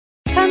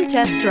Come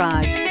test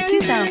drive the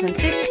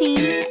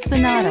 2015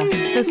 Sonata.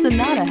 The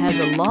Sonata has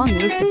a long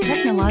list of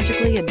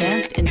technologically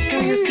advanced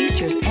interior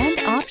features and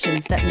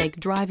options that make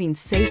driving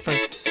safer,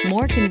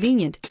 more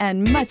convenient,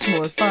 and much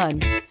more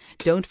fun.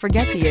 Don't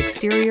forget the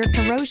exterior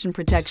corrosion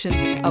protection,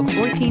 a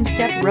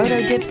 14-step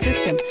roto-dip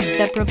system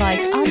that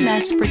provides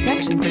unmatched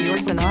protection for your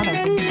Sonata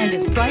and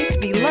is priced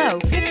below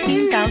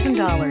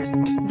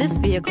 $15,000. This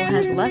vehicle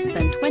has less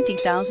than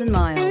 20,000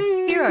 miles.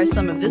 Here are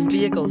some of this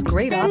vehicle's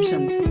great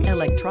options: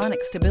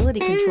 electronic stability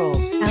control,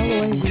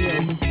 alloy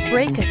wheels,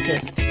 brake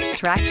assist,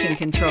 traction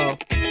control,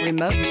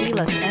 remote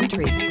keyless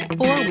entry,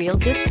 four-wheel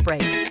disc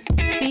brakes,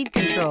 speed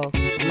control,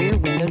 rear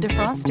window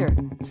defroster,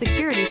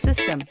 security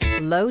system,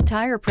 low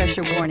tire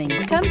pressure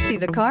warning. Come see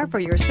the car for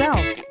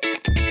yourself.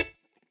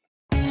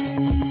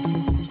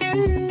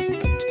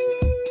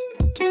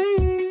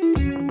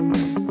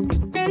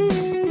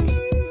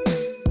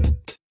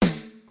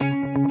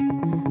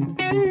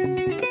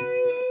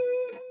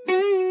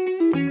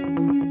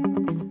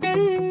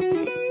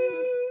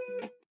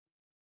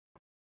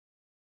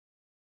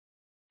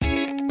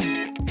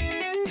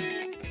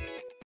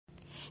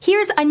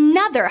 Here's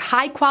another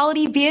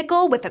high-quality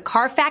vehicle with a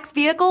Carfax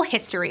Vehicle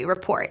History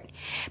Report.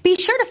 Be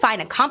sure to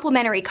find a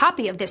complimentary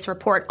copy of this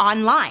report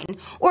online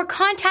or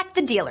contact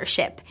the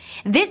dealership.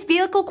 This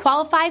vehicle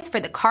qualifies for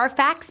the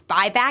Carfax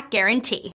Buyback Guarantee.